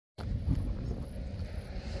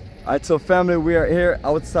Alright, so family, we are here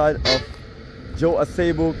outside of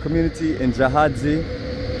Gyaahadze community in Gyaahadze,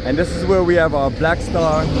 and this is where we have our Black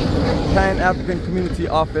Star Pan-African Community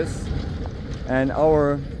Office, and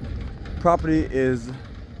our property is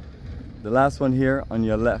the last one here on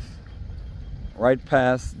your left, right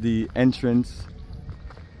past the entrance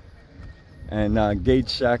and gate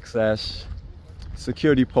shack slash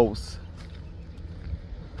security post.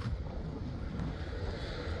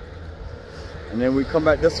 And then we come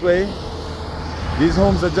back this way. These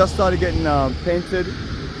homes are just started getting painted.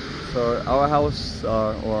 So our house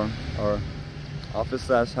or our office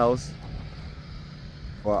slash house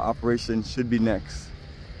for our operation should be next.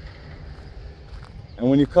 And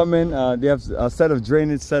when you come in, they have a set of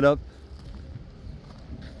drainage set up.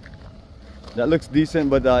 That looks decent,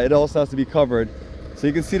 but it also has to be covered. So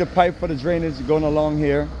you can see the pipe for the drainage going along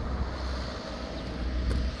here.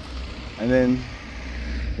 And then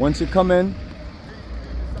once you come in,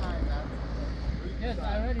 yes,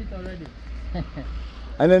 I read it already.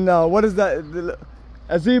 and then what is that?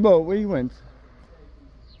 Azebo, where you went?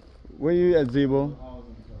 Where you at, Azebo?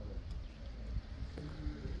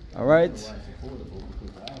 All right.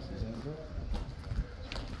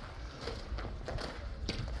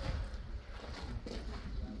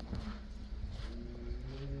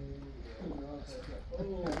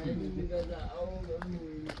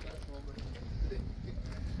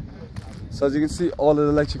 So as you can see, all of the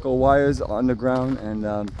electrical wires are underground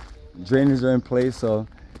and drainage are in place. So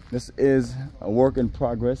this is a work in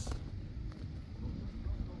progress.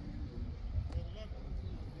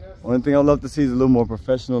 One thing I'd love to see is a little more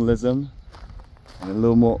professionalism and a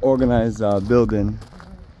little more organized building.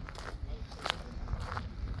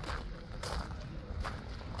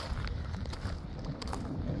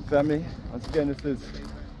 And family, once again, this is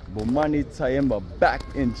Bomani Tyehimba back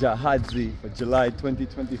in Gyaahadze for July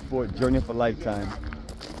 2024, Journey of a Lifetime.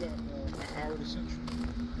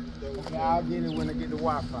 I'll get it when I get the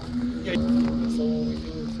Wi-Fi.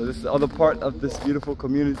 So this is the other part of this beautiful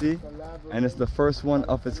community, and it's the first one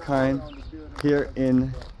of its kind here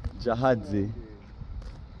in Gyaahadze.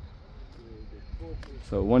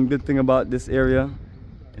 So one good thing about this area,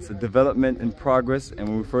 it's a development in progress, and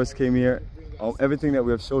when we first came here, everything that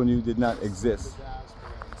we have shown you did not exist.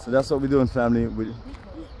 So that's what we're doing, family.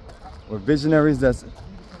 We're visionaries that's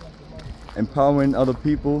empowering other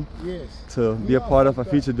people to be a part of a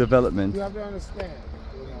future development. You have to understand,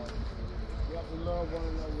 you have to love one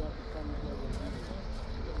another, you have to come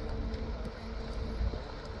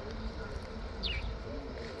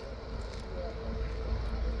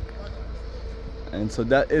together. And so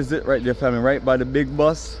that is it right there, family. Right by the big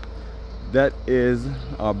bus, that is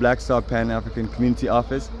our Black Star Pan-African Community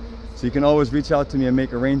Office. So you can always reach out to me and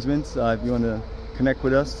make arrangements if you want to connect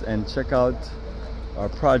with us and check out our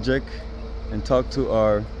project and talk to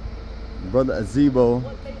our brother Azebo,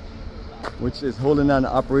 which is holding down the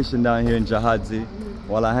operation down here in Gyaahadze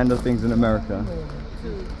while I handle things in America.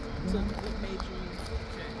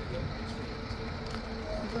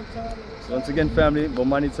 So once again, family,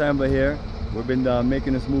 Bomani Tyehimba here. We've been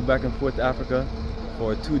making this move back and forth to Africa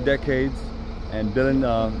for 2 decades and building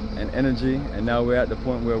an energy, and now we're at the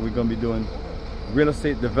point where we're going to be doing real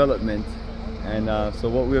estate development. And so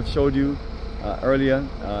what we have showed you earlier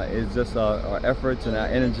is just our efforts and our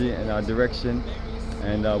energy and our direction,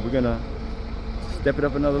 and we're going to step it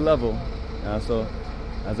up another level. So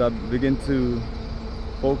as I begin to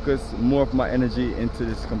focus more of my energy into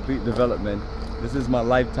this complete development, this is my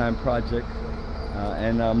lifetime project,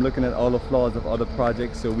 and I'm looking at all the flaws of other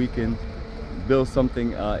projects so we can build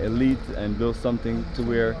something elite and build something to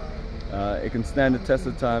where it can stand the test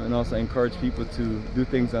of time, and also encourage people to do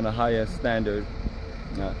things on a higher standard.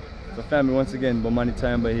 So family, once again, Bomani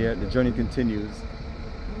Tyehimba here. The journey continues.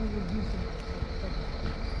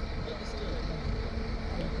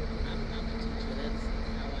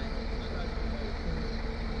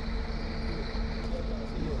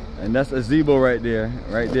 And that's Azebo right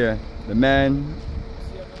there, the man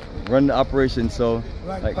run the operation. So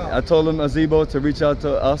like I told him, Azebo, to reach out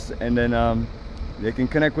to us, and then they can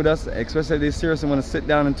connect with us, especially if they're serious and want to sit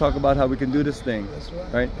down and talk about how we can do this thing. That's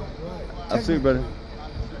right. Right? Absolutely, brother.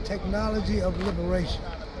 Technology of liberation.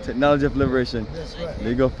 Technology of liberation. That's right. There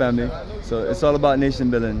you go, family. So it's all about nation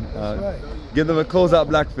building. That's right. Give them a close out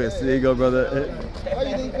black fist. There you go, brother. Why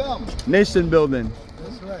you didn't come? Nation building.